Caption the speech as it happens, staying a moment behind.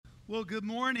Well, good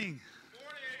morning.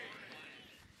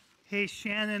 Hey,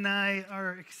 Shannon and I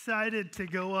are excited to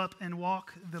go up and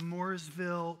walk the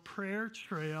Mooresville Prayer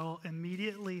Trail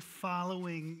immediately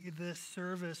following this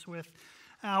service with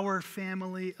our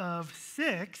family of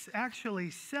 6, actually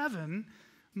 7.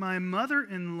 My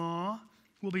mother-in-law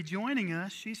will be joining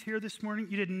us. She's here this morning.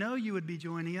 You didn't know you would be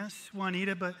joining us,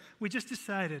 Juanita, but we just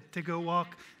decided to go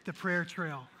walk the prayer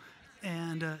trail.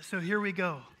 And so here we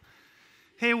go.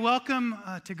 Hey, welcome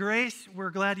to Grace.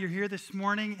 We're glad you're here this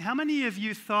morning. How many of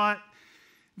you thought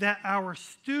that our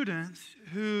students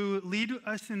who lead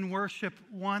us in worship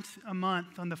once a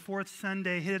month on the fourth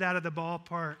Sunday hit it out of the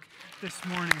ballpark this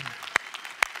morning?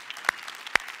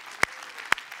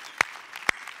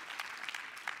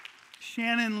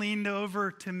 Shannon leaned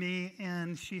over to me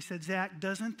and she said, "Zach,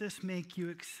 doesn't this make you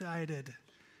excited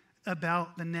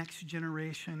about the next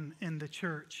generation in the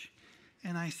church?"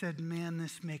 And I said, "Man,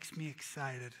 this makes me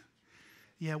excited."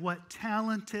 Yeah, what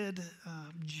talented,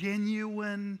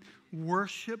 genuine,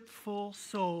 worshipful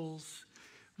souls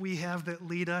we have that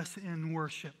lead us in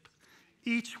worship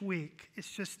each week.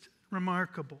 It's just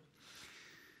remarkable.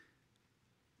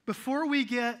 Before we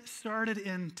get started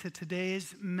into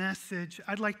today's message,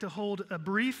 I'd like to hold a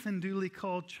brief and duly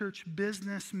called church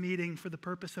business meeting for the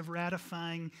purpose of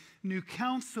ratifying new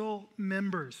council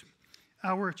members.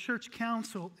 Our church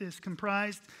council is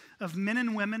comprised of men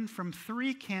and women from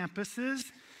 3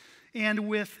 campuses and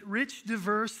with rich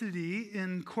diversity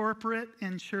in corporate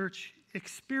and church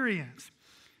experience.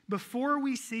 Before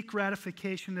we seek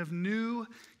ratification of new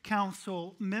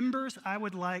council members, I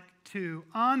would like to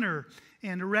honor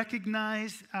and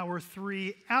recognize our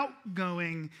 3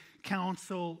 outgoing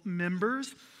council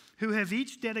members who have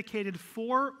each dedicated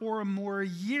 4 or more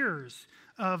years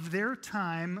of their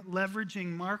time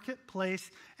leveraging marketplace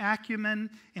acumen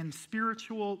and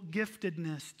spiritual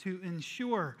giftedness to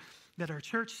ensure that our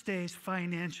church stays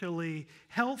financially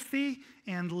healthy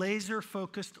and laser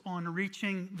focused on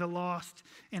reaching the lost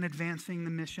and advancing the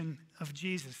mission of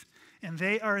Jesus. And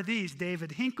they are these: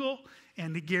 David Hinkle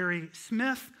and Gary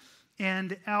Smith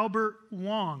and Albert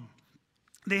Wong.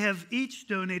 They have each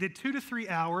donated 2 to 3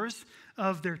 hours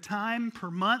of their time per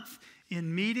month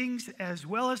in meetings, as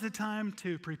well as the time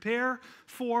to prepare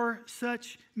for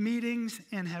such meetings,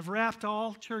 and have wrapped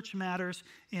all church matters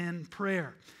in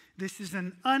prayer. This is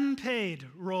an unpaid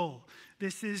role.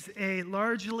 This is a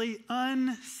largely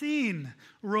unseen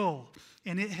role,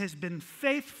 and it has been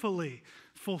faithfully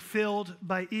fulfilled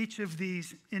by each of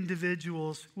these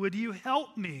individuals. Would you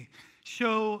help me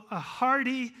show a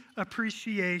hearty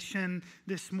appreciation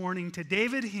this morning to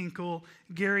David Hinkle,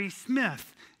 Gary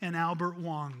Smith, and Albert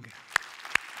Wong?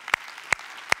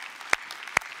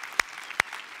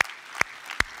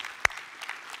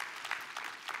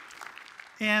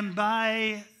 And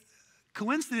by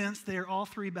coincidence, they are all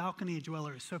 3 balcony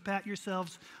dwellers. So pat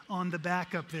yourselves on the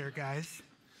back up there, guys.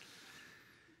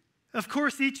 Of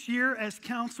course, each year as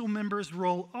council members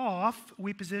roll off,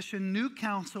 we position new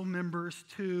council members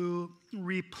to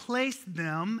replace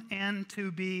them and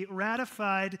to be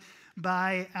ratified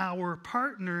by our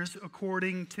partners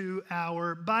according to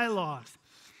our bylaws.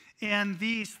 And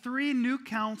these 3 new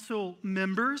council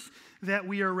members that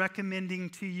we are recommending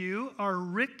to you are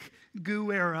Rick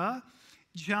Guerra,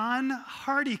 John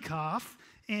Hardikoff,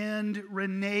 and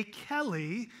Renee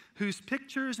Kelly, whose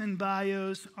pictures and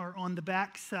bios are on the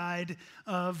back side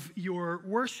of your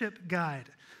worship guide.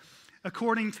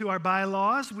 According to our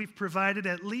bylaws, we've provided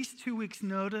at least 2 weeks'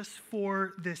 notice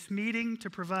for this meeting to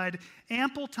provide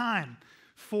ample time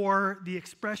for the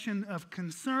expression of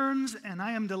concerns, and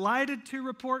I am delighted to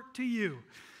report to you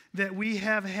that we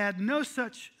have had no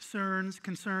such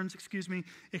concerns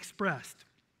expressed.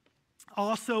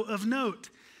 Also of note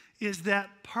is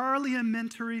that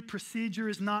parliamentary procedure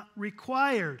is not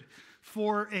required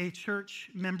for a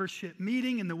church membership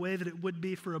meeting in the way that it would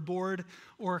be for a board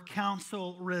or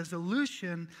council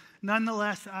resolution.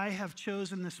 Nonetheless, I have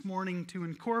chosen this morning to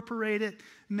incorporate it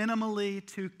minimally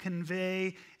to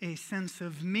convey a sense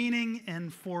of meaning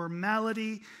and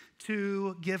formality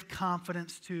to give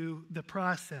confidence to the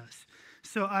process.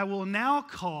 So I will now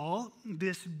call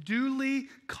this duly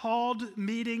called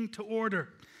meeting to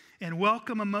order and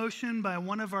welcome a motion by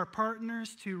one of our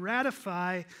partners to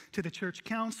ratify to the church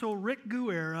council Rick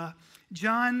Guerra,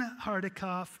 John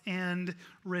Hardikoff, and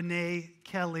Renee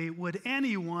Kelly. Would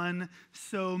anyone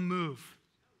so move?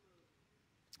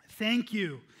 Thank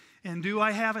you. And do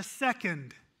I have a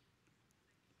second?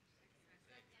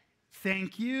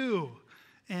 Thank you.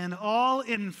 And all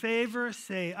in favor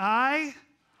say aye.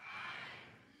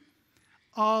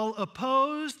 All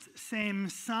opposed, same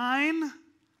sign.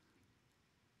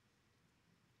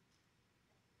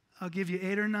 I'll give you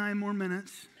 8 or 9 more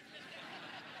minutes.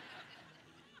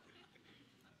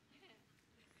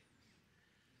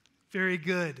 Very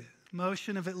good.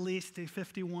 Motion of at least a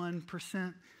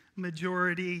 51%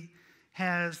 majority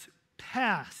has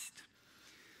passed.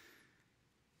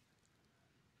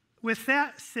 With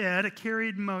that said, a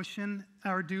carried motion,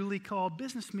 our duly called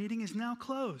business meeting is now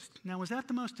closed. Now, was that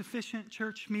the most efficient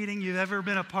church meeting you've ever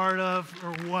been a part of,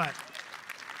 or what?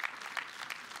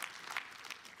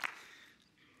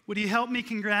 Would you help me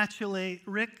congratulate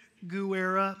Rick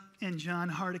Guerra and John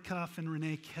Hardikoff and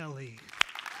Renee Kelly?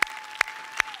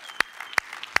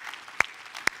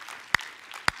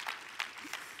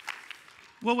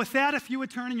 Well, with that, if you would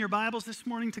turn in your Bibles this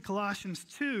morning to Colossians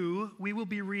 2, we will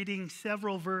be reading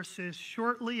several verses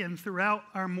shortly and throughout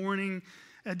our morning,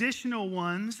 additional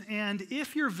ones. And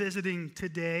if you're visiting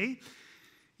today,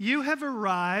 you have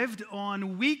arrived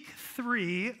on week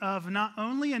 3 of not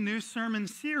only a new sermon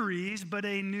series, but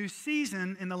a new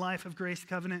season in the life of Grace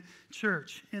Covenant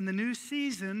Church. In the new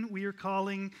season, we are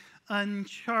calling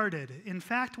UNCHARTED. In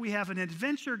fact, we have an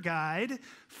adventure guide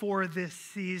for this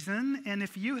season, and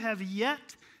if you have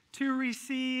yet to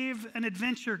receive an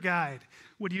adventure guide,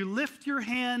 would you lift your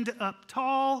hand up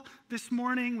tall this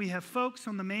morning? We have folks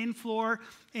on the main floor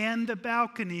and the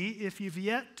balcony. If you've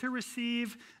yet to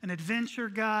receive an adventure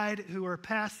guide who are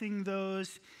passing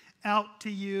those out to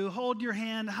you, hold your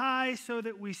hand high so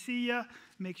that we see you.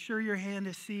 Make sure your hand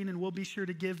is seen, and we'll be sure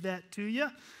to give that to you.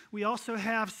 We also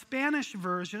have Spanish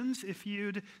versions. If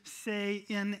you'd say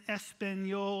in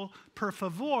Espanol, por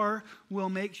favor, we'll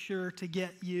make sure to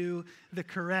get you the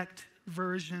correct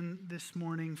version this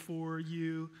morning for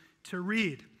you to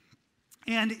read.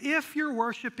 And if you're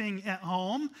worshiping at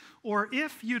home, or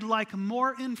if you'd like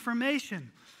more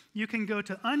information, you can go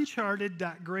to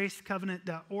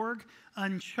uncharted.gracecovenant.org,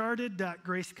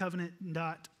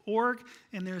 uncharted.gracecovenant.org,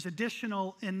 and there's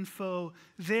additional info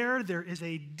there. There is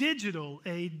a digital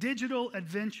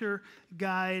adventure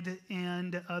guide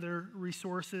and other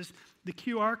resources. The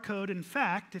QR code, in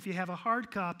fact, if you have a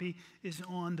hard copy, is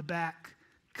on the back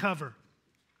cover.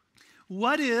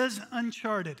 What is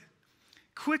Uncharted?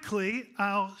 Quickly,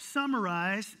 I'll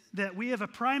summarize that we have a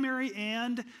primary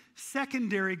and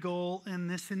secondary goal in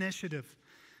this initiative.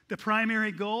 The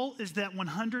primary goal is that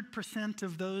 100%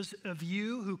 of those of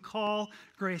you who call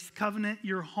Grace Covenant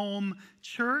your home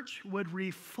church would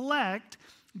reflect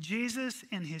Jesus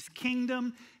and his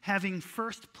kingdom having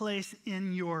first place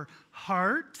in your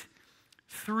heart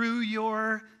through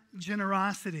your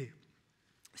generosity.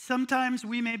 Sometimes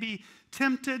we may be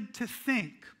tempted to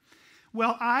think,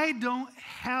 well, I don't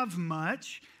have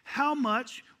much. How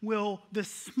much will the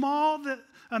small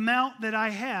amount that I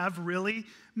have really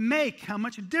make? How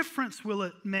much difference will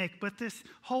it make? But this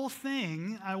whole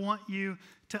thing, I want you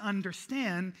to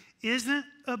understand, isn't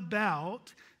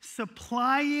about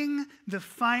supplying the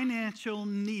financial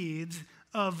needs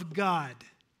of God.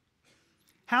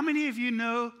 How many of you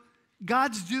know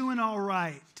God's doing all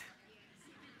right?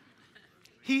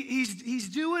 He's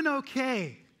doing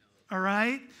okay, all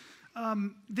right?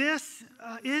 This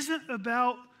isn't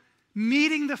about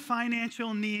meeting the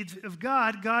financial needs of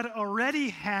God. God already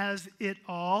has it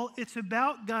all. It's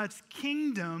about God's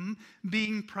kingdom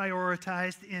being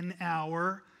prioritized in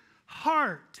our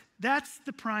heart. That's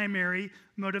the primary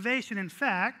motivation. In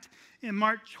fact, in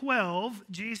Mark 12,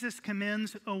 Jesus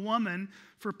commends a woman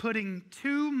for putting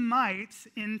 2 mites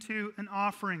into an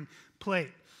offering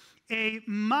plate. A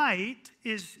mite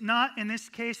is not, in this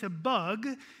case, a bug.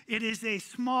 It is a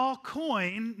small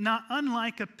coin, not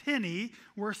unlike a penny,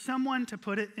 were someone to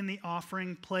put it in the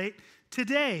offering plate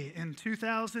today in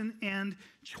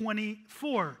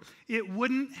 2024. It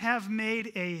wouldn't have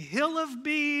made a hill of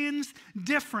beans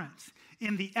difference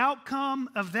in the outcome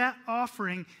of that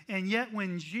offering, and yet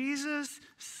when Jesus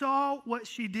saw what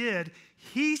she did,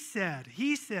 he said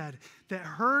that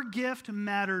her gift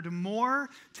mattered more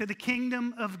to the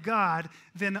kingdom of God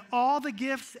than all the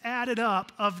gifts added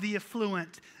up of the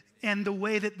affluent and the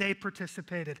way that they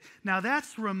participated. Now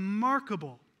that's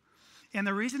remarkable. And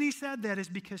the reason he said that is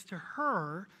because to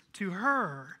her,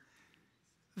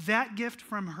 that gift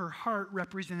from her heart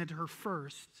represented her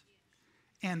first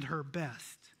and her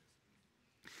best.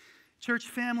 Church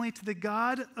family, to the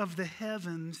God of the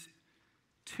heavens,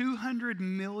 $200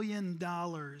 million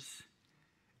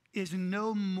is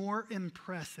no more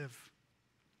impressive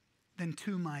than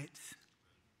 2 mites.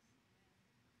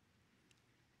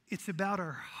 It's about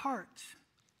our hearts.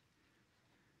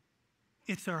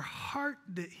 It's our heart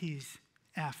that he's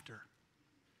after.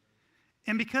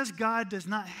 And because God does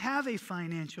not have a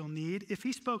financial need, if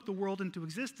he spoke the world into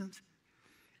existence,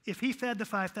 if he fed the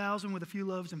 5,000 with a few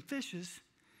loaves and fishes,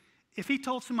 If he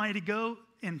told somebody to go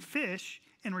and fish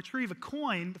and retrieve a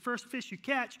coin, the first fish you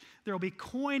catch, there will be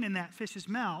coin in that fish's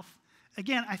mouth.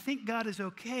 Again, I think God is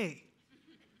okay.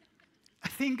 I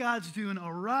think God's doing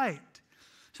all right.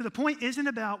 So the point isn't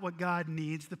about what God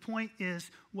needs. The point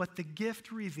is what the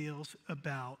gift reveals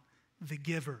about the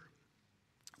giver.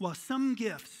 While some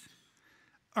gifts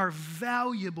are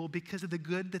valuable because of the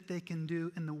good that they can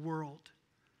do in the world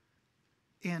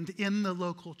and in the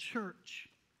local church,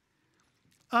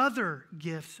 other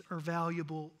gifts are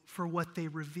valuable for what they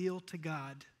reveal to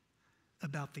God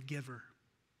about the giver.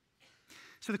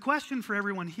 So the question for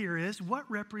everyone here is, what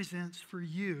represents for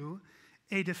you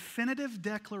a definitive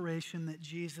declaration that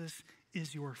Jesus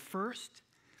is your first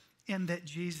and that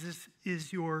Jesus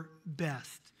is your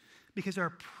best? Because our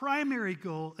primary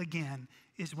goal, again,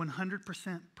 is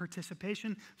 100%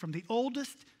 participation from the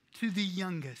oldest to the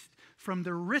youngest, from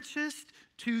the richest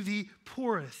to the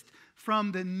poorest,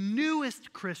 from the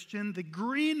newest Christian, the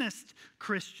greenest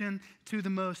Christian, to the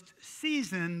most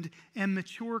seasoned and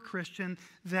mature Christian,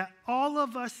 that all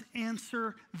of us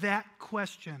answer that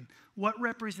question. What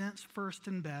represents first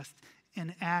and best,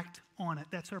 and act on it.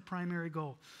 That's our primary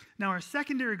goal. Now, our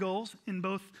secondary goals in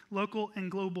both local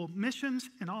and global missions,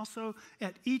 and also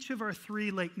at each of our 3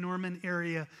 Lake Norman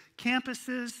area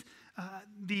campuses,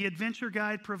 the Adventure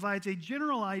Guide provides a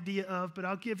general idea of, but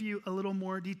I'll give you a little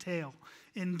more detail.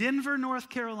 In Denver, North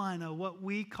Carolina, what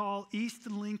we call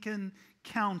East Lincoln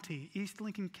County,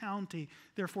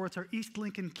 therefore it's our East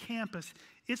Lincoln campus,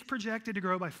 it's projected to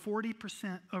grow by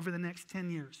 40% over the next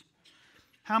 10 years.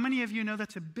 How many of you know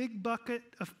that's a big bucket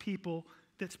of people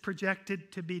that's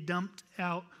projected to be dumped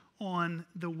out on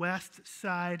the west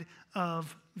side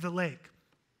of the lake?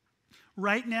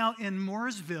 Right now in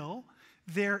Mooresville,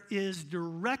 there is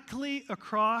directly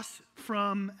across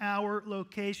from our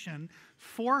location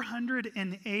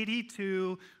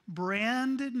 482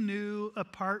 brand new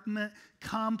apartment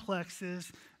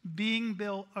complexes being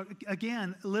built,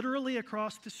 again, literally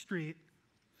across the street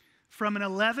from an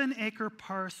 11-acre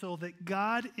parcel that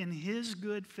God, in his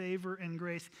good favor and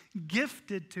grace,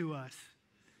 gifted to us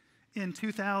in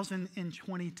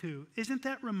 2022. Isn't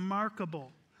that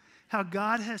remarkable? How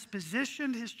God has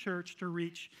positioned his church to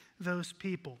reach those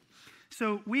people.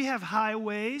 So we have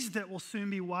highways that will soon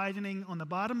be widening on the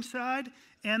bottom side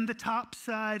and the top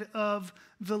side of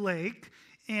the lake.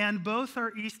 And both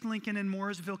our East Lincoln and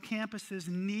Mooresville campuses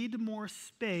need more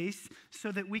space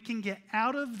so that we can get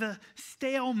out of the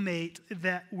stalemate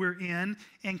that we're in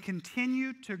and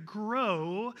continue to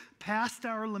grow past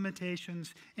our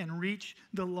limitations and reach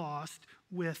the lost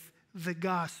with the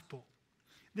gospel.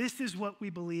 This is what we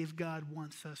believe God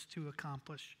wants us to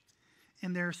accomplish.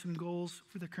 And there are some goals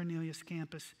for the Cornelius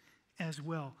campus as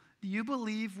well. Do you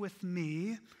believe with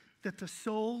me that the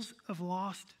souls of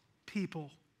lost people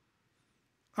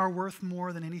are worth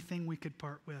more than anything we could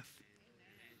part with?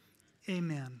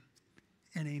 Amen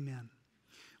and amen.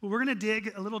 Well, we're going to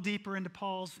dig a little deeper into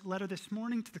Paul's letter this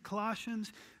morning to the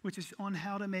Colossians, which is on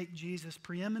how to make Jesus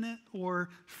preeminent or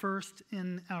first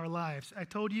in our lives. I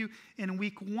told you in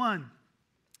week 1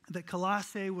 that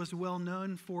Colossae was well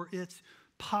known for its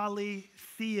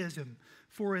polytheism,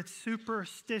 for its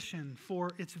superstition,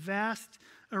 for its vast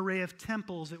array of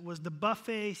temples. It was the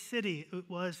buffet city. It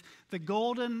was the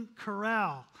golden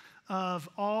corral of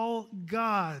all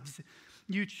gods.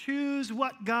 You choose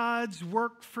what gods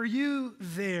work for you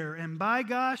there. And by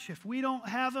gosh, if we don't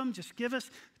have them, just give us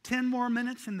 10 more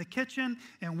minutes in the kitchen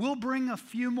and we'll bring a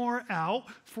few more out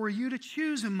for you to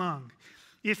choose among.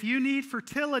 If you need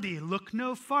fertility, look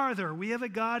no farther. We have a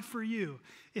God for you.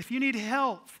 If you need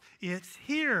health, it's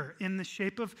here in the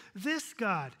shape of this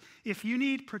God. If you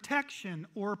need protection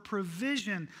or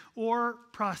provision or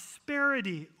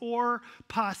prosperity or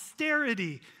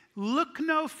posterity, look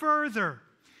no further.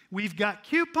 We've got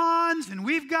coupons and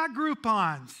we've got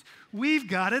Groupons. We've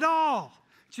got it all.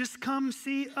 Just come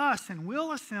see us and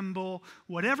we'll assemble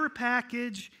whatever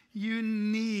package you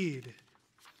need.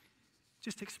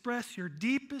 Just express your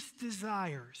deepest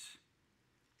desires,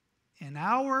 and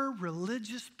our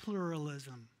religious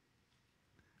pluralism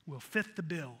will fit the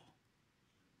bill.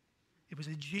 It was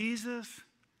a Jesus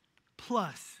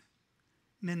plus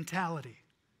mentality.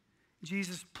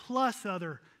 Jesus plus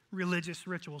other religious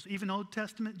rituals, even Old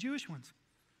Testament Jewish ones.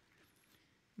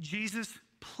 Jesus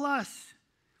plus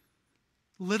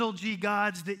little g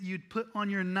gods that you'd put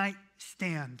on your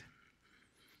nightstand.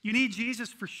 You need Jesus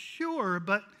for sure,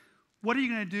 but what are you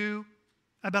going to do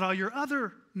about all your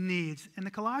other needs? And the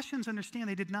Colossians understand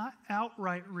they did not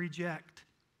outright reject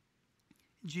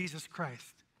Jesus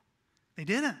Christ. They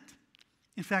didn't.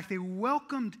 In fact, they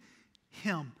welcomed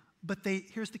him. But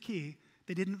here's the key,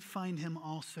 they didn't find him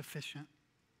all sufficient.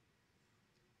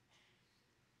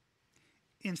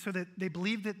 And so that they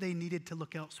believed that they needed to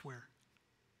look elsewhere.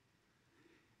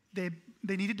 They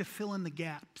needed to fill in the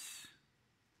gaps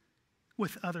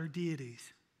with other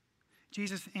deities.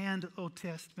 Jesus and Old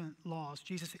Testament laws,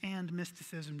 Jesus and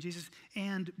mysticism, Jesus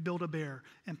and Build-A-Bear.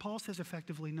 And Paul says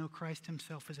effectively, no, Christ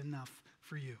himself is enough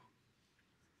for you.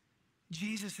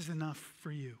 Jesus is enough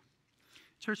for you.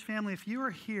 Church family, if you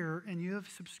are here and you have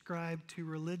subscribed to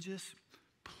religious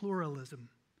pluralism,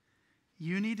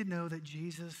 you need to know that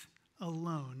Jesus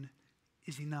alone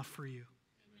is enough for you.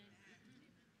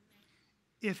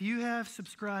 If you have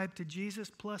subscribed to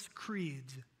Jesus plus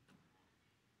creeds,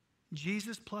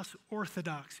 Jesus plus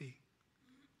orthodoxy,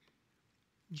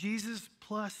 Jesus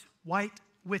plus white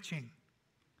witching,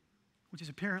 which is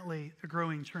apparently a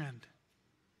growing trend,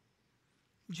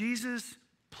 Jesus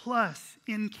plus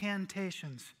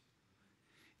incantations,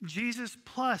 Jesus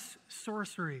plus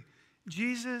sorcery,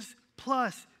 Jesus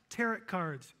plus tarot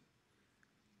cards,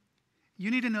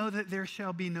 you need to know that there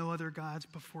shall be no other gods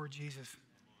before Jesus.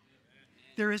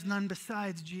 There is none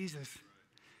besides Jesus.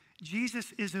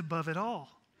 Jesus is above it all.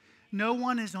 No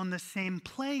one is on the same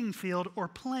playing field or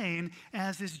plane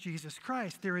as is Jesus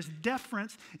Christ. There is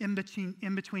deference in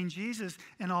between Jesus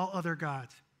and all other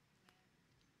gods.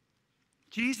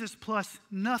 Jesus plus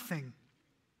nothing,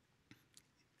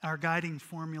 our guiding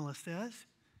formula says,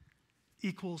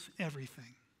 equals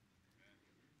everything.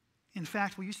 In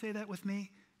fact, will you say that with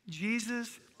me?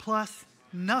 Jesus plus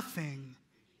nothing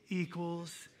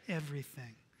equals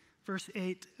everything. Verse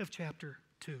 8 of chapter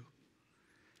 2.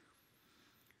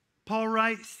 Paul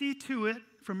writes, see to it,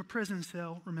 from a prison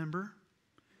cell, remember,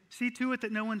 see to it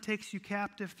that no one takes you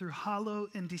captive through hollow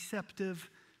and deceptive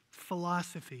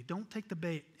philosophy. Don't take the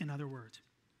bait, in other words,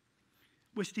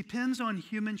 which depends on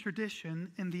human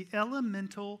tradition and the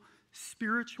elemental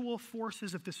spiritual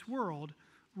forces of this world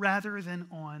rather than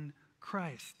on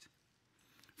Christ.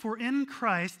 For in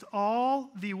Christ, all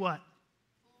the what?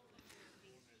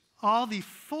 All the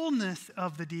fullness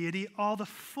of the deity, all the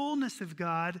fullness of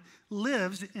God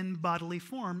lives in bodily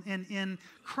form. And in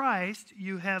Christ,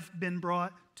 you have been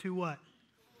brought to what?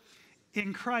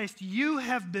 In Christ, you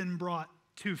have been brought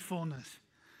to fullness.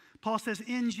 Paul says,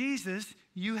 in Jesus,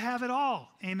 you have it all.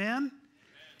 Amen?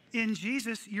 In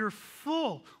Jesus, you're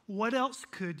full. What else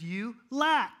could you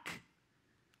lack?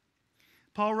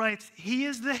 Paul writes, he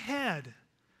is the head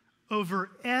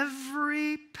over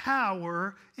every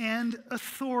power and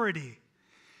authority.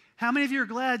 How many of you are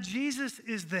glad Jesus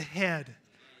is the head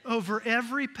over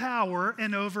every power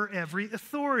and over every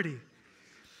authority?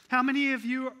 How many of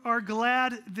you are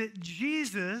glad that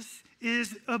Jesus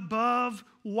is above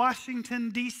Washington,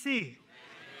 D.C.?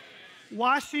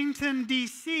 Washington,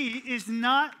 D.C. is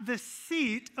not the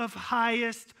seat of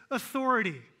highest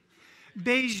authority.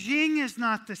 Beijing is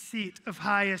not the seat of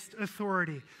highest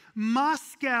authority.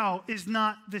 Moscow is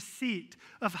not the seat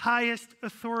of highest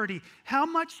authority. How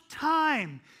much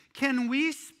time can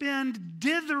we spend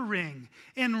dithering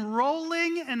and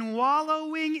rolling and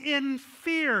wallowing in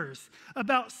fears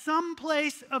about some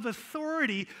place of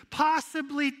authority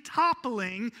possibly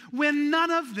toppling when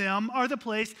none of them are the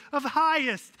place of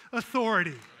highest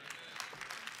authority?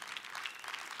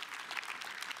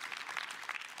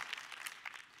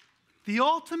 The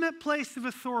ultimate place of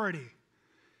authority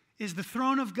is the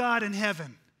throne of God in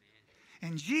heaven.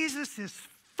 And Jesus is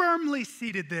firmly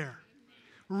seated there,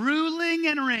 ruling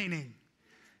and reigning,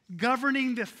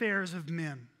 governing the affairs of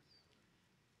men.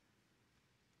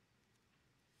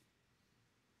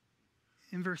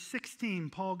 In verse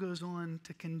 16, Paul goes on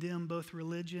to condemn both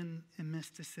religion and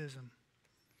mysticism.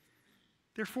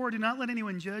 Therefore, do not let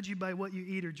anyone judge you by what you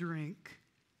eat or drink.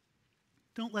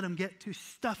 Don't let them get too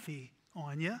stuffy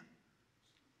on you.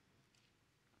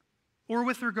 Or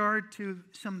with regard to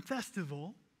some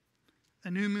festival,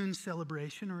 a new moon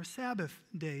celebration, or a Sabbath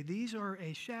day. These are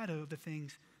a shadow of the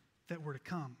things that were to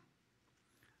come.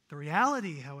 The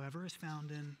reality, however, is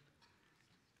found in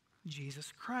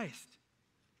Jesus Christ.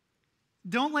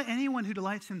 Don't let anyone who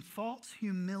delights in false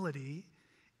humility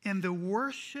and the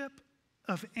worship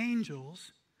of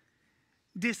angels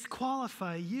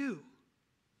disqualify you.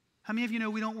 How many of you know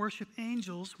we don't worship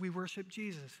angels, we worship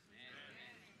Jesus?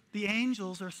 The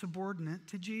angels are subordinate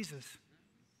to Jesus.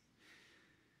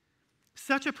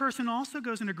 Such a person also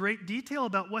goes into great detail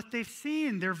about what they've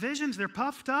seen, their visions. They're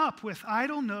puffed up with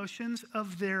idle notions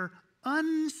of their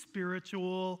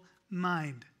unspiritual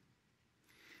mind.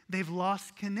 They've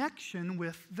lost connection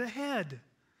with the head,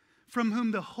 from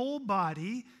whom the whole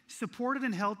body, supported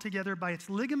and held together by its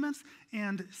ligaments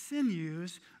and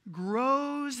sinews,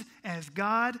 grows as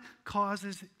God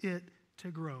causes it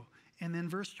to grow. And then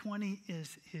verse 20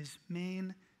 is his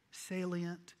main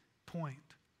salient point.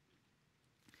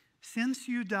 since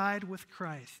you died with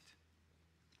Christ,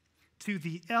 to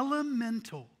the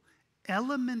elemental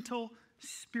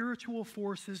spiritual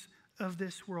forces of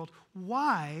this world.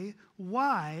 Why,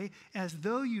 as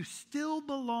though you still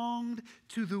belonged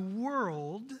to the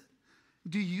world,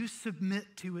 do you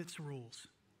submit to its rules?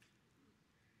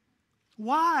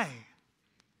 Why?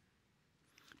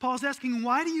 Paul's asking,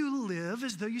 why do you live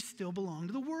as though you still belong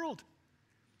to the world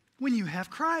when you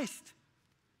have Christ?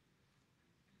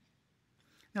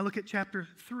 Now look at chapter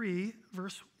 3,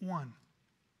 verse 1.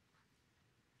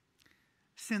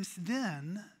 Since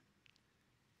then,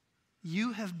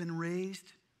 you have been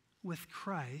raised with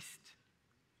Christ.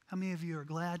 How many of you are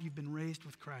glad you've been raised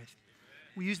with Christ?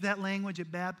 We use that language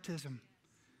at baptism.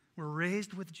 We're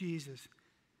raised with Jesus.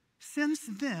 Since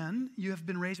then, you have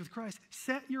been raised with Christ.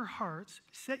 Set your hearts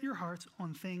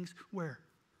on things where?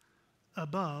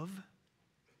 Above,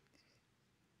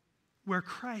 where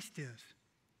Christ is,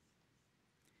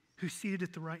 who's seated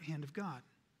at the right hand of God.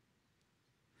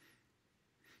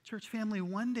 Church family,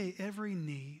 one day every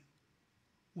knee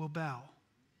will bow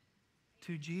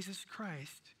to Jesus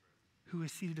Christ, who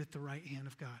is seated at the right hand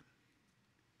of God.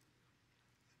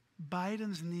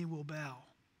 Biden's knee will bow.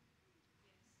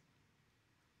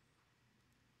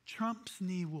 Trump's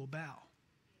knee will bow.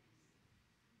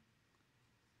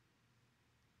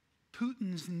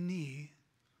 Putin's knee,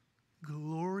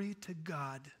 glory to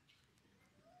God,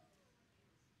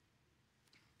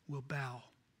 will bow.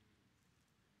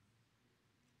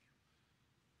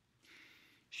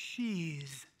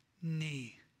 Xi's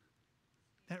knee,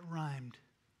 that rhymed.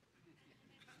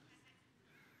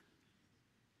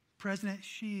 President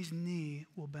Xi's knee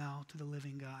will bow to the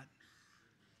living God.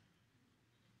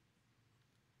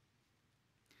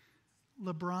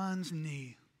 LeBron's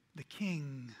knee, the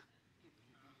king,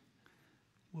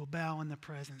 will bow in the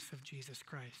presence of Jesus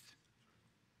Christ.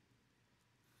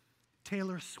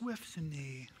 Taylor Swift's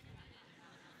knee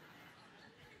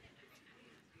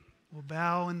will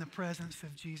bow in the presence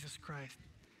of Jesus Christ.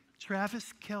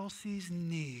 Travis Kelce's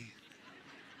knee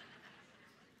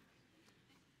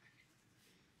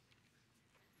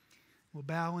will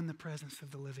bow in the presence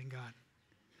of the living God.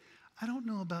 I don't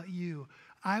know about you.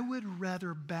 I would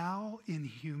rather bow in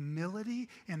humility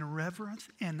and reverence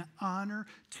and honor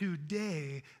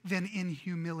today than in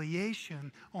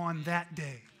humiliation on that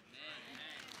day.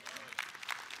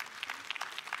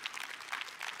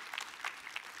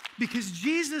 Because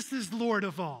Jesus is Lord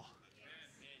of all.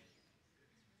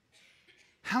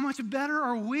 How much better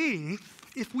are we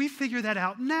if we figure that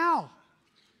out now?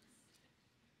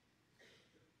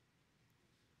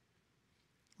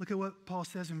 Look at what Paul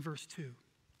says in verse 2.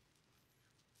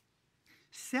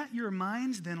 Set your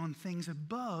minds then on things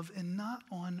above and not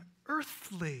on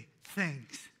earthly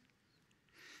things.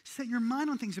 Set your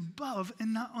mind on things above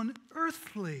and not on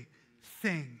earthly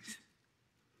things.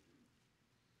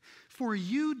 For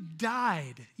you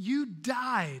died. You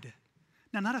died.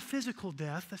 Now, not a physical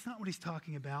death. That's not what he's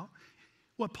talking about.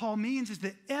 What Paul means is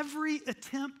that every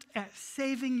attempt at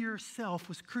saving yourself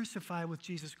was crucified with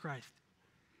Jesus Christ.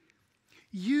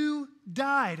 You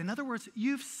died. In other words,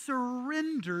 you've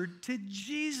surrendered to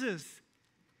Jesus.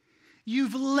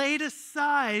 You've laid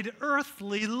aside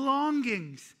earthly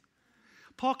longings.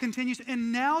 Paul continues,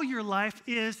 and now your life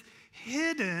is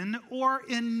hidden or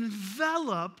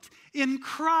enveloped in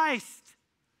Christ.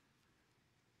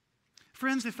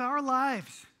 Friends, if our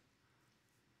lives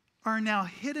are now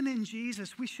hidden in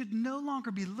Jesus, we should no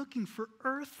longer be looking for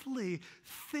earthly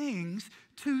things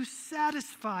to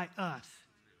satisfy us.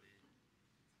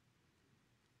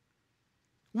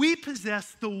 We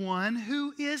possess the one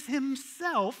who is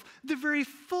himself the very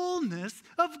fullness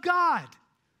of God.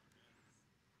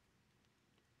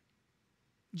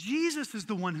 Jesus is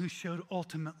the one who showed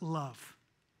ultimate love.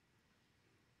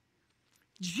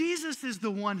 Jesus is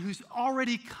the one who's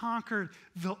already conquered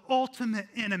the ultimate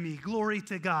enemy. Glory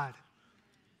to God.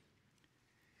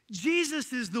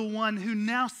 Jesus is the one who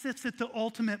now sits at the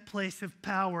ultimate place of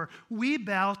power. We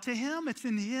bow to him. It's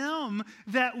in him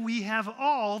that we have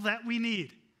all that we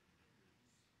need.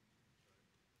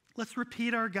 Let's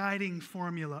repeat our guiding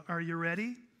formula. Are you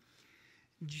ready?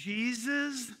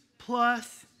 Jesus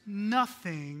plus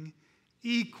nothing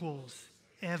equals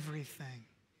everything.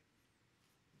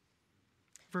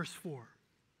 Verse 4.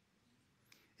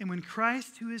 And when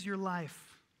Christ, who is your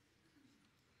life,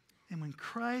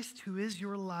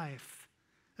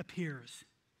 appears,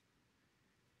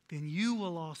 then you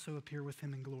will also appear with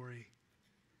him in glory.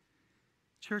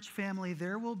 Church family,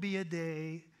 there will be a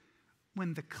day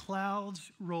when the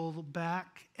clouds roll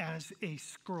back as a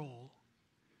scroll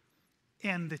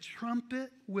and the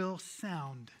trumpet will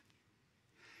sound.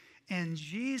 and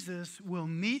Jesus will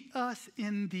meet us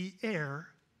in the air,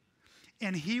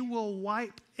 and he will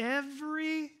wipe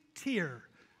every tear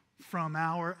from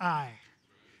our eye.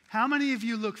 How many of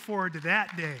you look forward to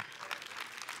that day?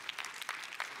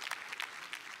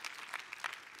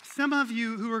 Some of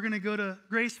you who are going to go to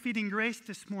Grace Feeding Grace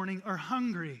this morning are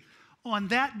hungry. On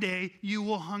that day, you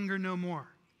will hunger no more.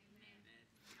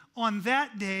 On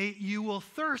that day, you will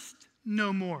thirst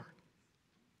no more.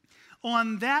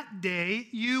 On that day,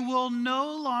 you will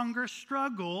no longer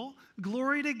struggle,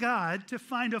 glory to God, to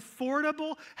find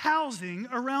affordable housing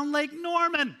around Lake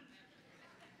Norman.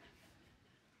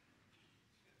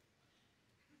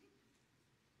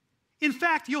 In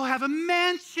fact, you'll have a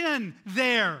mansion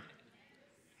there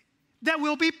that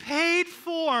will be paid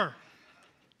for.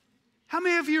 How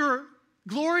many of you are,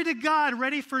 glory to God,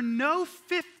 ready for no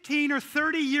 15 or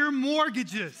 30-year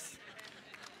mortgages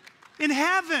in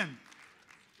heaven?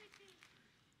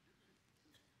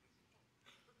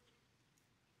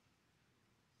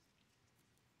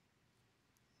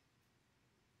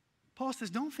 Paul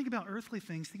says, don't think about earthly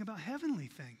things, think about heavenly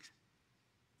things.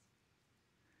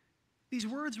 These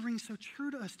words ring so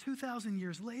true to us 2,000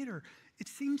 years later. It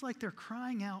seems like they're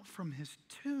crying out from his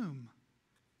tomb.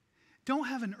 Don't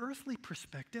have an earthly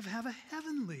perspective, have a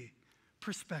heavenly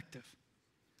perspective.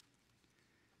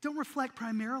 Don't reflect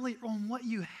primarily on what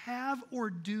you have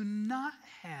or do not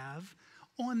have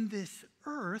on this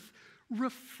earth.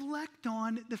 Reflect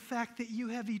on the fact that you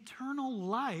have eternal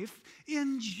life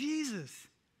in Jesus.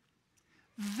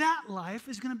 That life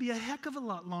is going to be a heck of a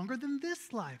lot longer than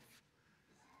this life.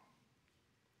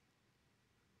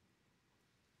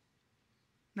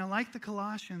 Now, like the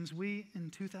Colossians, we in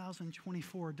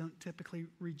 2024 don't typically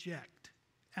reject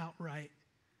outright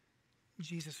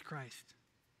Jesus Christ.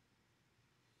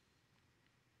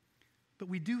 But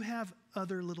we do have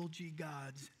other little g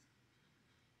gods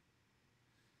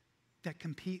that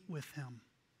compete with him.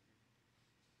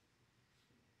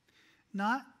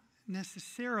 Not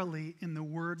necessarily in the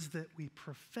words that we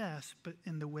profess, but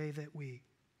in the way that we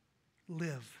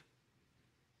live.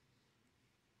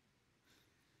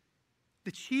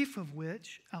 The chief of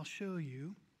which, I'll show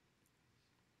you,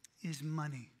 is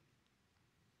money.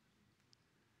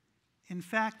 In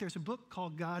fact, there's a book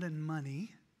called God and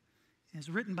Money. It's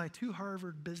written by two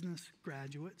Harvard business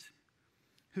graduates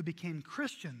who became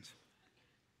Christians.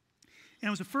 And it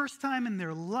was the first time in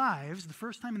their lives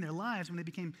when they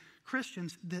became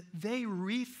Christians that they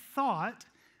rethought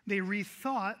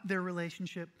their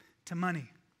relationship to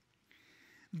money.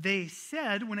 They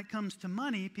said when it comes to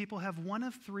money, people have one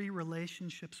of three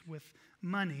relationships with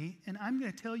money, and I'm going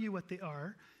to tell you what they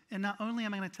are. And not only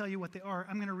am I going to tell you what they are,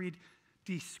 I'm going to read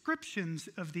descriptions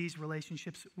of these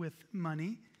relationships with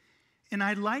money. And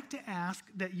I'd like to ask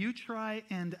that you try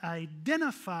and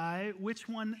identify which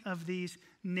one of these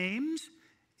names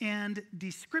and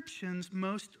descriptions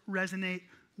most resonate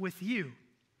with you.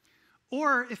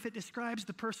 Or if it describes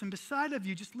the person beside of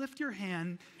you, just lift your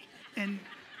hand and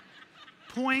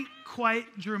point quite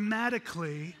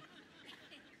dramatically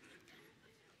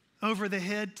over the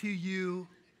head to you,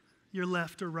 your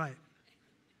left or right.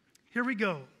 Here we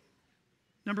go.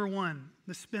 Number one,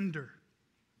 the spender.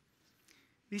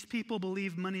 These people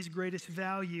believe money's greatest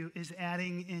value is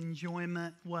adding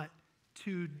enjoyment, what?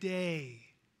 Today.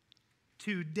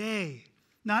 Today.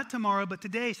 Not tomorrow, but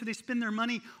today. So they spend their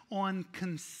money on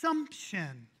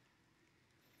consumption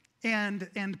and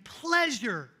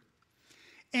pleasure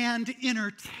and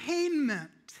entertainment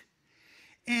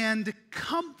and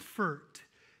comfort,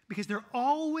 because they're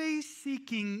always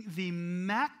seeking the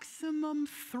maximum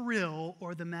thrill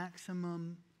or the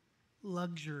maximum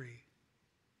luxury.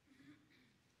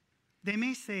 They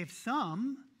may save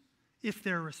some if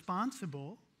they're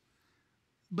responsible,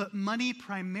 but money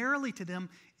primarily to them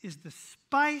is the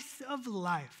spice of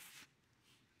life.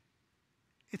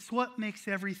 It's what makes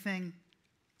everything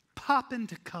pop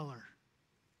into color.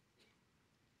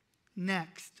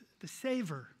 Next, the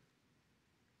saver.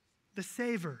 The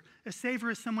saver. A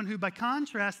saver is someone who, by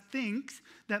contrast, thinks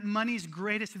that money's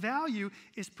greatest value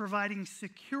is providing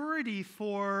security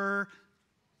for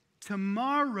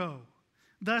tomorrow.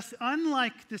 Thus,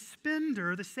 unlike the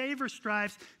spender, the saver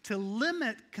strives to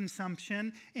limit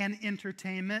consumption and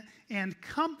entertainment and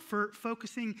comfort,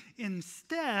 focusing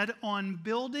instead on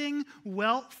building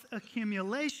wealth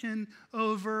accumulation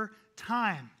over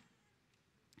time.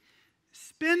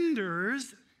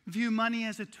 Spenders view money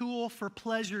as a tool for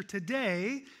pleasure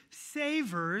today.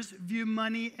 Savers view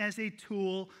money as a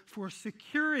tool for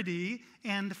security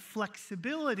and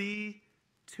flexibility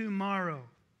tomorrow.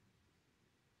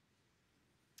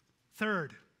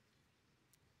 Third,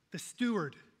 the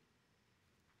steward.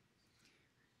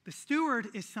 The steward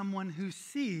is someone who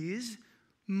sees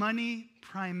money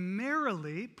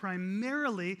primarily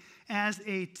as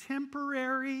a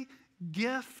temporary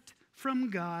gift from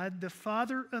God, the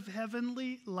Father of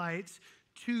heavenly lights,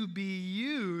 to be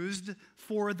used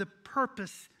for the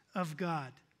purpose of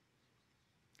God.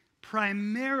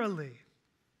 Primarily.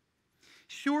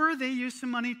 Sure, they use some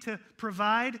money to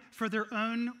provide for their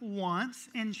own wants,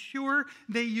 and sure,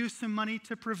 they use some money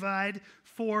to provide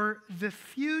for the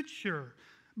future.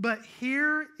 But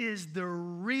here is the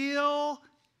real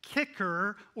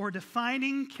kicker or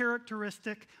defining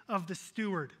characteristic of the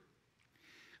steward.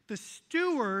 The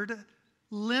steward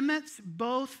limits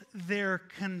both their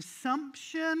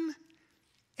consumption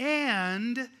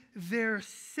and their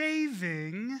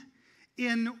saving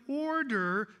in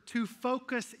order to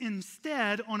focus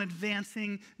instead on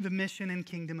advancing the mission and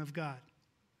kingdom of God.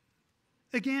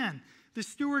 Again, the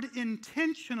steward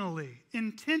intentionally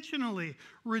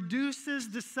reduces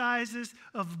the sizes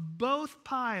of both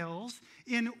piles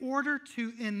in order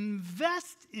to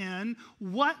invest in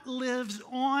what lives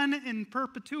on in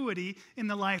perpetuity in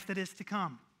the life that is to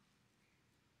come.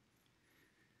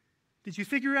 Did you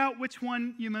figure out which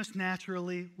one you most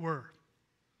naturally were?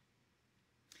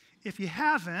 If you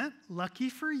haven't, lucky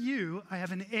for you, I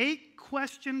have an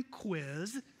 8-question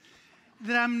quiz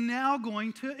that I'm now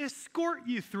going to escort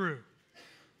you through.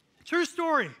 True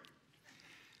story.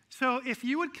 So if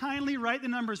you would kindly write the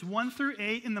numbers 1 through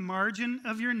 8 in the margin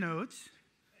of your notes.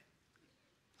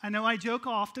 I know I joke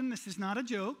often. This is not a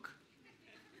joke.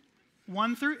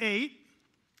 1 through 8.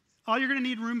 All you're going to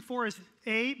need room for is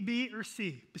A, B, or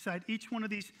C beside each one of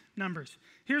these numbers.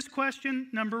 Here's question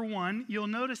number 1. You'll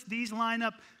notice these line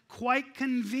up quite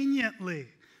conveniently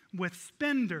with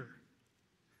spender,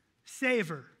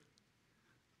 saver,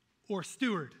 or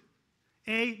steward.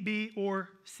 A, B, or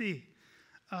C.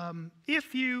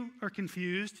 If you are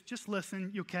confused, just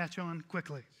listen. You'll catch on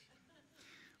quickly.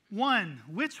 1,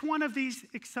 which one of these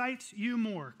excites you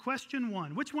more? Question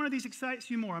 1, which one of these excites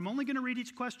you more? I'm only going to read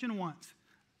each question once.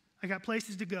 I got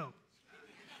places to go.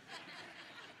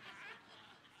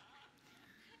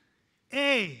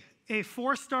 A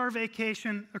 4-star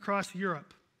vacation across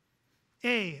Europe.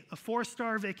 A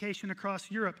 4-star vacation across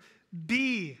Europe.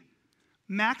 B,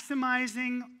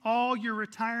 maximizing all your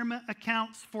retirement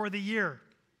accounts for the year.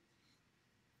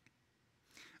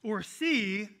 Or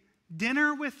C,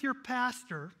 dinner with your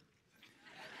pastor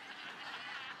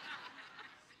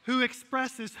who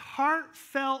expresses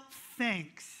heartfelt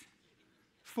thanks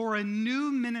for a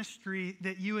new ministry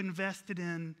that you invested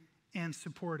in and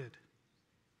supported.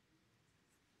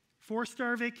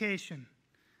 4-star vacation,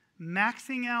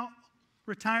 maxing out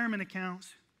retirement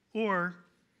accounts, or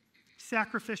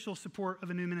sacrificial support of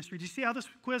a new ministry. Do you see how this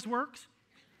quiz works?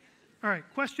 All right,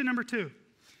 question number 2.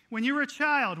 When you were a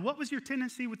child, what was your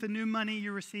tendency with the new money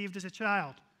you received as a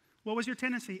child? What was your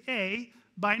tendency? A,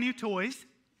 buy new toys.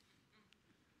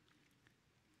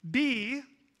 B,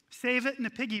 save it in a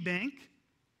piggy bank.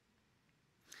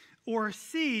 Or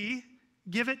C,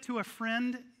 give it to a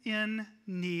friend in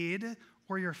need,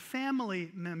 or your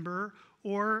family member,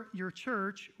 or your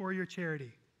church, or your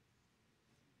charity.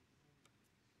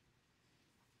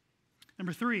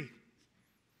 Number 3,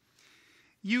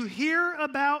 you hear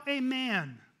about a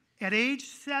man at age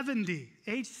 70,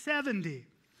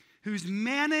 who's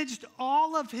managed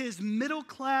all of his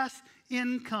middle-class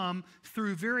income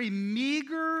through very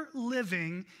meager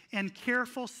living and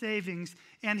careful savings,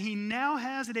 and he now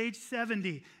has at age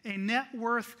 70 a net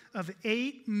worth of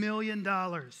 $8 million.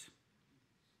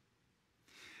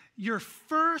 Your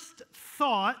first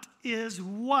thought is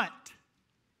what?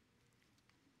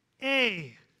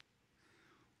 A,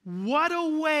 what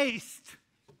a waste.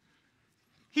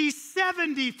 He's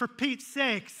 70, for Pete's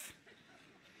sakes.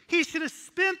 He should have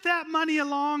spent that money a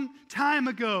long time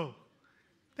ago.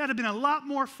 That'd have been a lot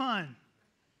more fun.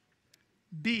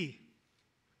 B,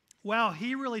 wow,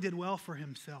 he really did well for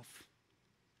himself.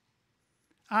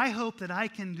 I hope that I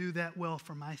can do that well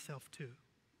for myself too.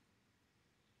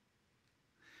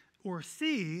 Or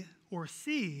C,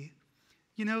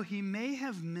 you know, he may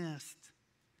have missed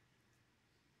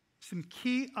some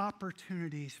key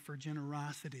opportunities for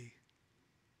generosity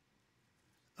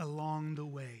along the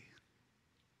way.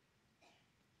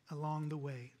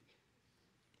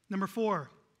 Number 4,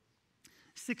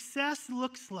 success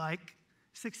looks like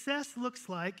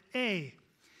A,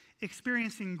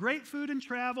 experiencing great food and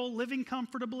travel, living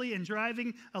comfortably, and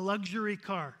driving a luxury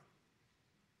car.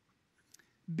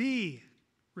 B,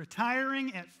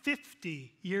 retiring at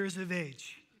 50 years of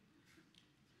age.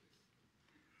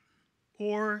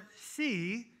 Or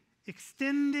C,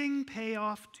 extending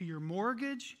payoff to your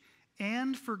mortgage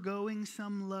and forgoing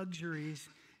some luxuries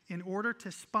in order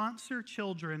to sponsor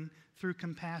children through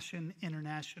Compassion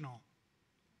International.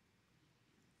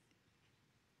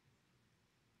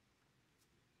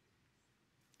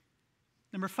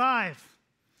 Number 5,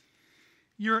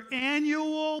 your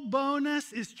annual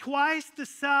bonus is twice the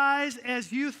size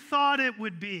as you thought it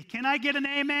would be. Can I get an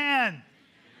amen?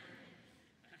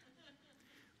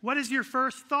 What is your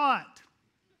first thought?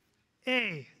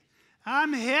 A,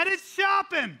 I'm headed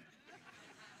shopping.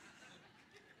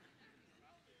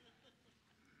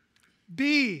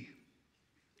 B,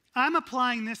 I'm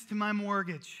applying this to my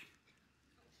mortgage.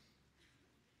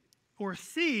 Or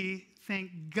C,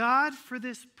 thank God for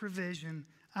this provision.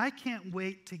 I can't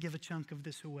wait to give a chunk of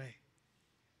this away.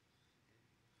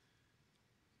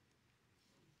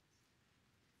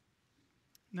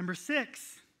 Number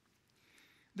 6,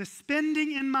 the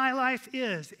spending in my life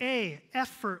is A,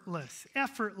 effortless,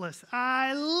 effortless.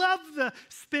 I love the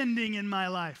spending in my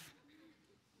life.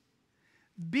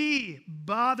 B,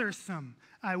 bothersome.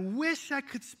 I wish I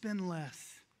could spend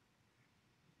less.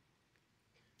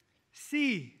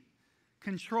 C,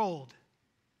 controlled.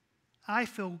 I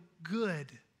feel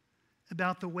good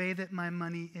about the way that my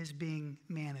money is being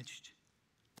managed.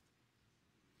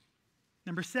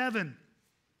 Number 7,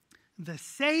 the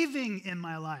saving in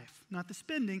my life, not the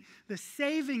spending, the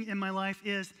saving in my life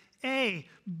is A,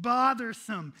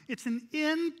 bothersome. It's an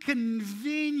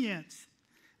inconvenience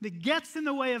that gets in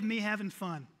the way of me having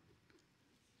fun.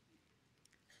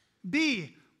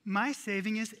 B, my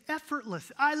saving is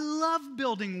effortless. I love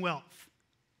building wealth.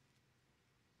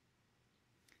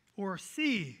 Or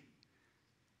C,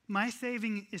 my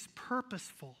saving is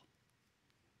purposeful.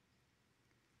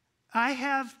 I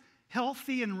have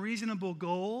healthy and reasonable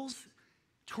goals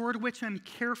toward which I'm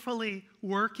carefully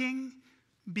working.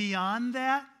 Beyond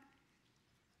that,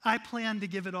 I plan to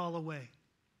give it all away.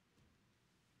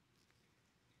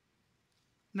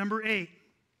 Number 8,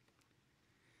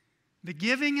 the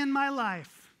giving in my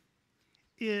life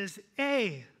is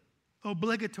A,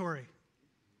 obligatory.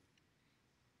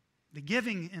 The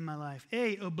giving in my life,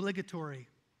 A, obligatory.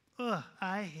 Ugh,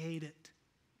 I hate it.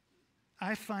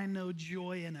 I find no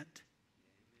joy in it.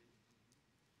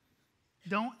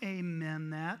 Don't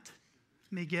amen that,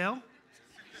 Miguel.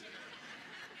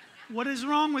 What is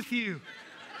wrong with you?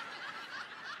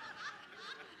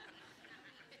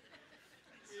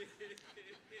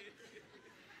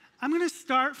 I'm going to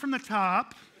start from the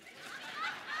top.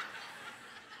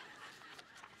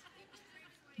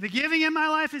 The giving in my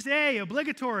life is A,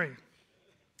 obligatory.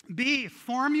 B,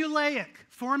 formulaic,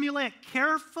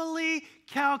 carefully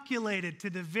calculated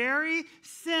to the very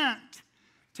cent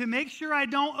to make sure I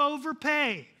don't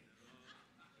overpay.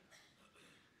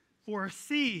 Or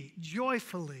C,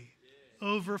 joyfully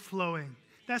overflowing.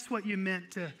 That's what you meant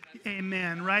to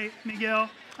amen, right, Miguel?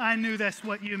 I knew that's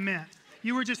what you meant.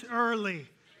 You were just early.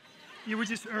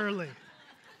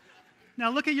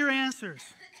 Now look at your answers.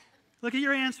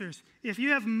 If you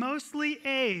have mostly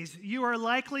A's, you are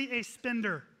likely a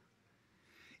spender.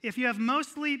 If you have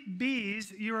mostly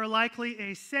B's, you are likely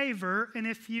a saver. And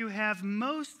if you have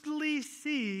mostly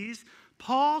C's,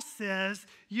 Paul says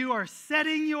you are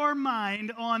setting your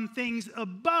mind on things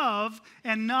above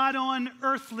and not on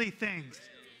earthly things.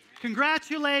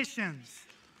 Congratulations.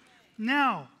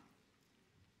 Now,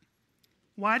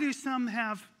 why do some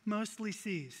have mostly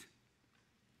C's?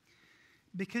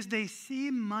 Because they see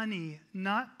money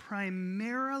not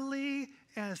primarily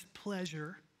as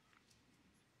pleasure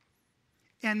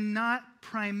and not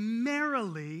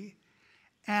primarily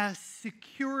as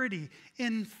security.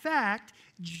 In fact,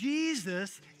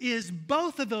 Jesus is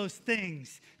both of those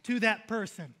things to that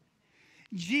person.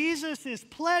 Jesus is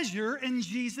pleasure and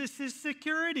Jesus is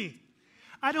security.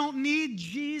 I don't need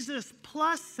Jesus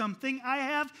plus something. I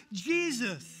have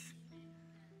Jesus.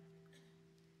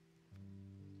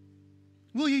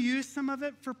 Will you use some of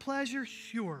it for pleasure?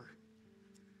 Sure.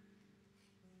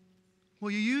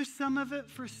 Will you use some of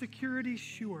it for security?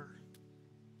 Sure.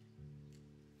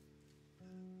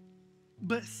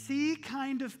 But C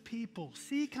kind of people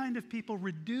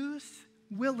reduce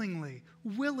willingly,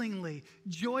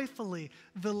 joyfully,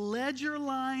 the ledger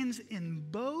lines in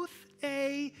both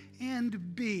A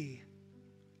and B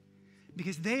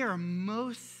because they are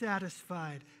most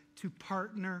satisfied to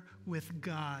partner with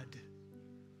God.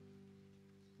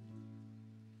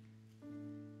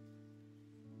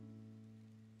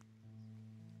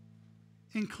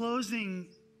 In closing,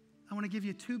 I want to give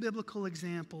you 2 biblical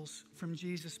examples from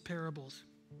Jesus' parables.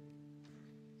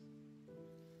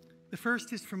 The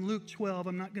first is from Luke 12.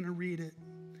 I'm not going to read it.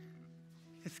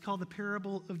 It's called the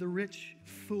parable of the rich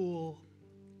fool.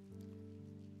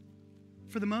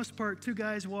 For the most part, 2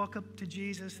 guys walk up to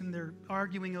Jesus and they're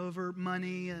arguing over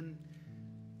money, and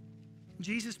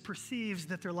Jesus perceives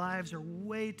that their lives are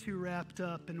way too wrapped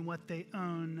up in what they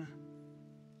own.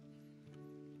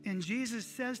 And Jesus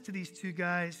says to these two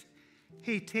guys,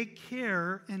 hey, take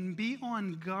care and be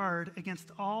on guard against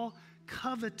all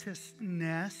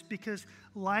covetousness, because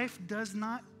life does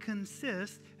not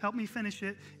consist, help me finish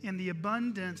it, in the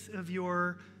abundance of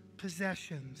your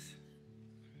possessions.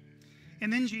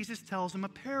 And then Jesus tells them a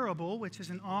parable, which is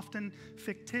an often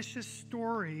fictitious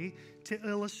story to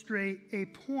illustrate a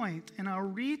point. And I'll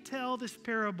retell this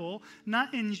parable,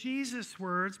 not in Jesus'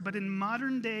 words, but in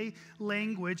modern day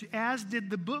language, as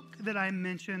did the book that I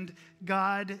mentioned,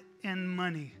 God and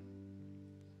Money.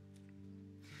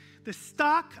 The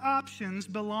stock options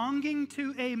belonging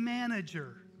to a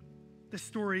manager, the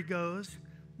story goes,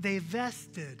 they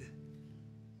vested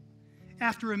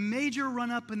after a major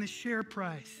run-up in the share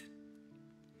price.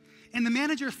 And the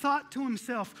manager thought to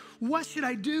himself, what should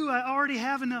I do? I already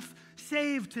have enough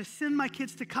saved to send my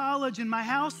kids to college, and my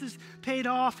house is paid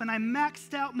off, and I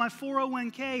maxed out my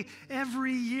 401k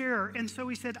every year. And so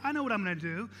he said, I know what I'm going to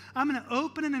do. I'm going to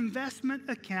open an investment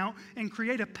account and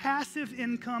create a passive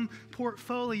income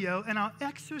portfolio, and I'll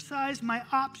exercise my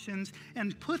options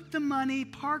and put the money,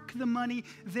 park the money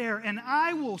there. And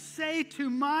I will say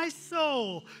to my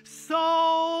soul,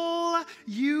 soul,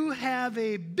 you have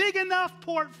a big enough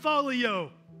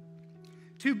portfolio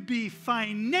to be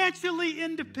financially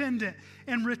independent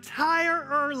and retire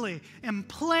early and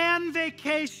plan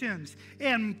vacations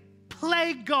and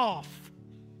play golf.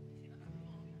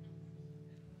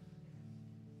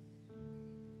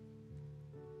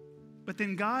 But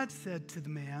then God said to the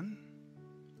man,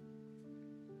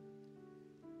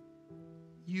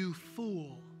 you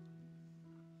fool.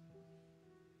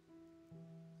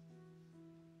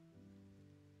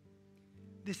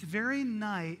 This very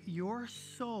night, your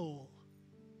soul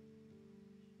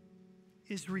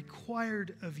is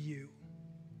required of you.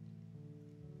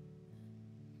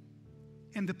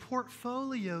 And the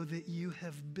portfolio that you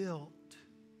have built,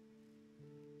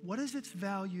 what is its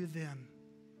value then?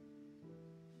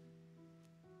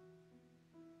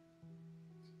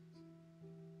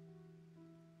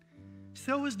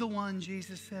 So is the one,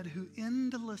 Jesus said, who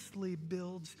endlessly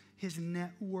builds his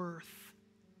net worth,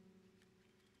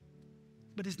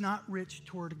 but is not rich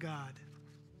toward God.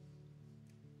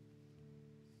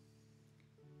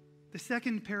 The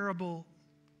second parable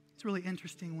is a really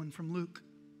interesting one from Luke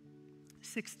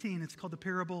 16. It's called the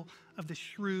parable of the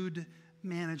shrewd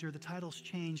manager. The title's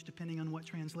changed depending on what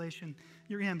translation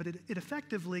you're in, but it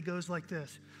effectively goes like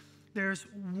this. There's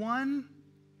one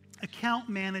account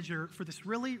manager for this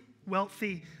really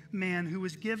wealthy man who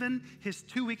was given his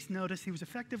 2 weeks' notice. He was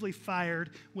effectively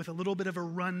fired with a little bit of a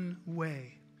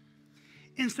runway.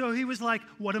 And so he was like,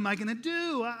 what am I going to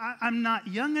do? I'm not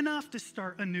young enough to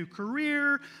start a new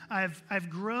career. I've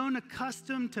grown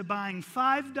accustomed to buying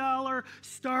 $5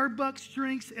 Starbucks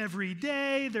drinks every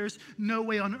day. There's no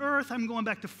way on earth I'm going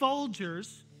back to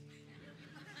Folgers.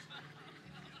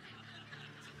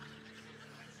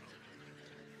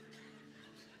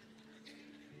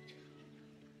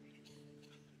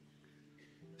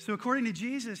 So according to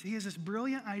Jesus, he has this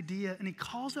brilliant idea, and he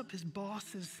calls up his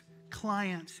boss's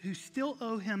clients who still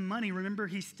owe him money. Remember,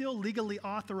 he's still legally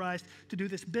authorized to do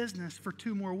this business for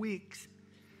 2 more weeks.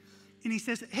 And he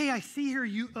says, hey, I see here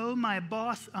you owe my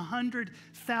boss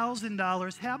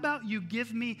 $100,000. How about you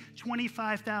give me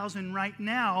 $25,000 right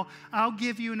now? I'll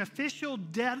give you an official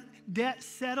debt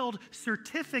settled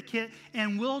certificate,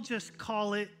 and we'll just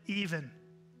call it even.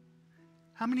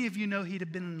 How many of you know he'd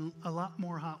have been in a lot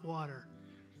more hot water?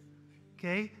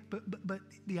 Okay, but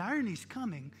the irony's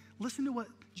coming. Listen to what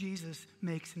Jesus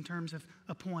makes in terms of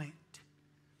a point.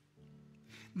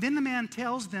 Then the man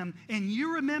tells them, and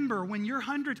you remember when your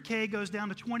 100K goes down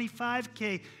to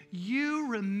 25K, you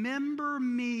remember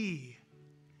me.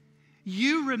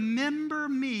 You remember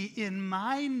me in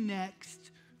my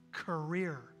next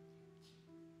career.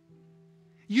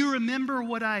 You remember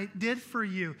what I did for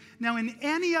you. Now, in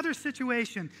any other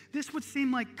situation, this would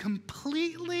seem like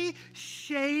completely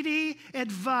shady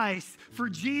advice for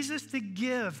Jesus to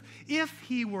give if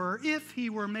he were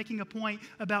making a point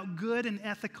about good and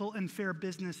ethical and fair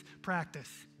business practice.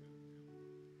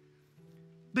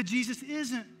 But Jesus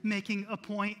isn't making a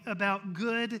point about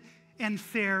good and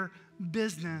fair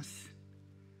business.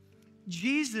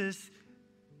 Jesus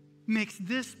makes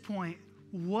this point: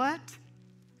 what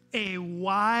a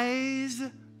wise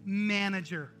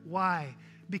manager. Why?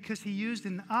 Because he used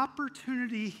an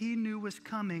opportunity he knew was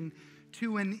coming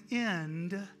to an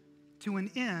end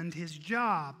his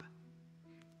job,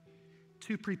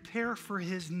 to prepare for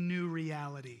his new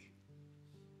reality,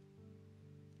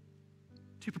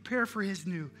 to prepare for his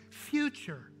new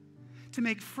future, to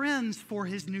make friends for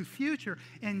his new future.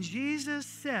 And Jesus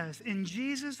says, and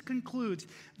Jesus concludes,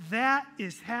 that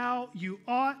is how you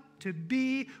ought to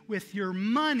be with your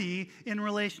money in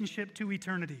relationship to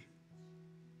eternity.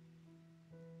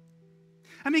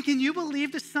 I mean, can you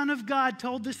believe the Son of God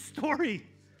told this story?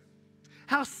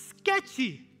 How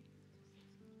sketchy.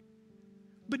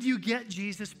 But you get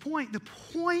Jesus' point. The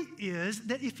point is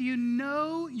that if you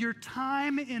know your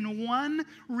time in one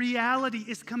reality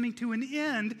is coming to an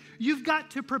end, you've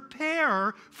got to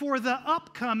prepare for the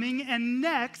upcoming and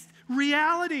next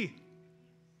reality.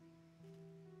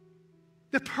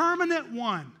 The permanent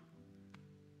one.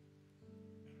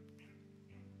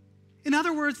 In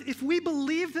other words, if we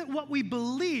believe that what we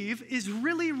believe is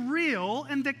really real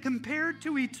and that compared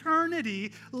to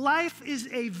eternity, life is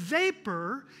a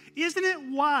vapor, isn't it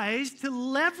wise to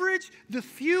leverage the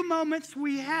few moments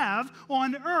we have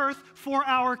on earth for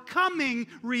our coming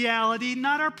reality,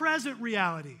 not our present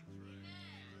reality?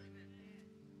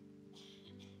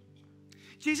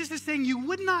 Jesus is saying you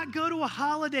would not go to a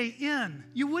Holiday Inn.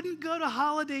 You wouldn't go to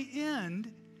Holiday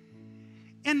Inn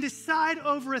and decide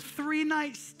over a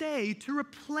 3-night stay to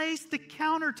replace the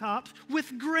countertops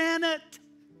with granite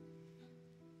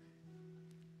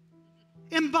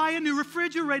and buy a new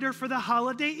refrigerator for the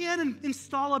Holiday Inn and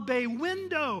install a bay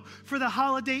window for the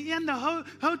Holiday Inn. The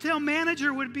hotel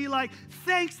manager would be like,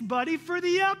 thanks, buddy, for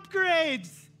the upgrades.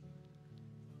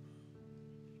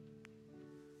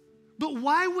 But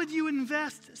why would you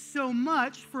invest so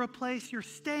much for a place you're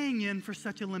staying in for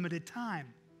such a limited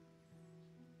time?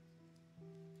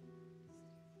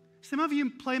 Some of you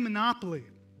play Monopoly.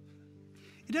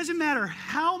 It doesn't matter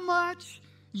how much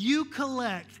you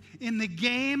collect in the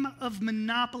game of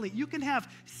Monopoly. You can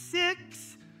have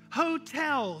 6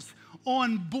 hotels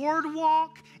on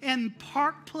Boardwalk and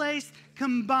Park Place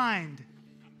combined.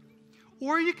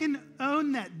 Or you can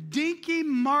own that dinky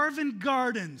Marvin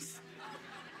Gardens.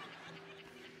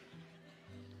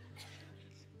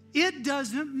 It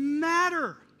doesn't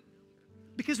matter.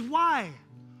 Because why?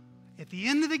 At the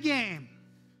end of the game,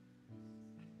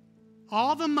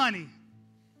 all the money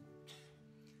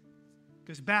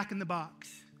goes back in the box.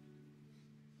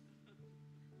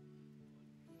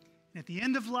 And at the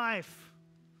end of life,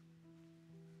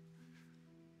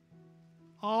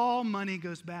 all money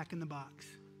goes back in the box.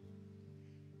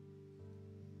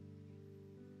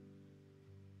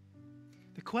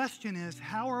 The question is,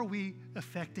 how are we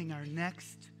affecting our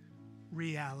next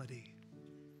reality?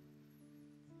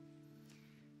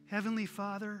 Heavenly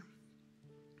Father,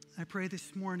 I pray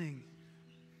this morning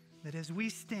that as we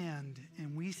stand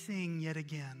and we sing yet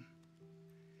again,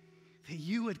 that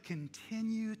you would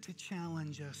continue to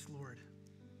challenge us, Lord.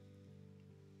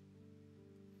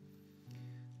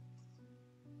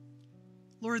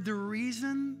 Lord, the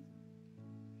reason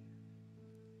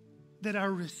that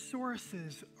our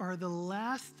resources are the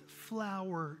last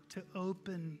flower to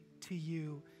open to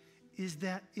you is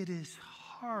that it is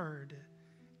hard,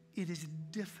 it is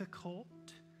difficult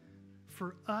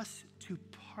for us to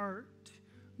part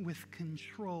with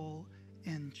control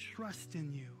and trust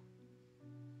in you.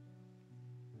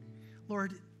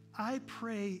 Lord, I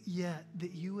pray yet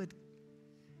that you would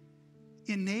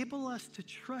enable us to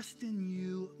trust in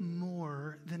you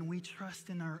more than we trust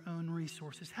in our own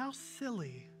resources. How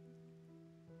silly.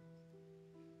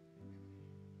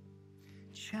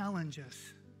 Challenge us.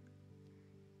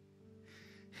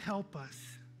 Help us.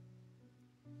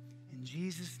 In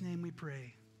Jesus' name we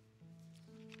pray.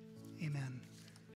 Amen.